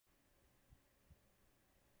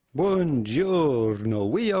Buongiorno!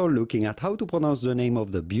 We are looking at how to pronounce the name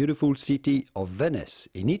of the beautiful city of Venice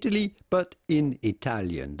in Italy, but in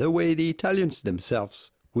Italian, the way the Italians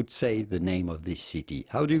themselves would say the name of this city.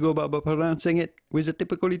 How do you go about pronouncing it with a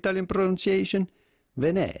typical Italian pronunciation?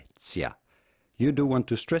 Venezia. You do want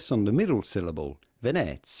to stress on the middle syllable.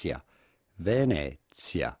 Venezia.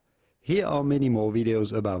 Venezia. Here are many more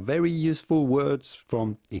videos about very useful words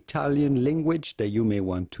from Italian language that you may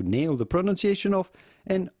want to nail the pronunciation of,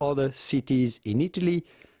 and other cities in Italy,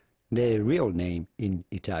 their real name in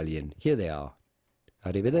Italian. Here they are.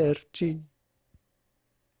 Arrivederci.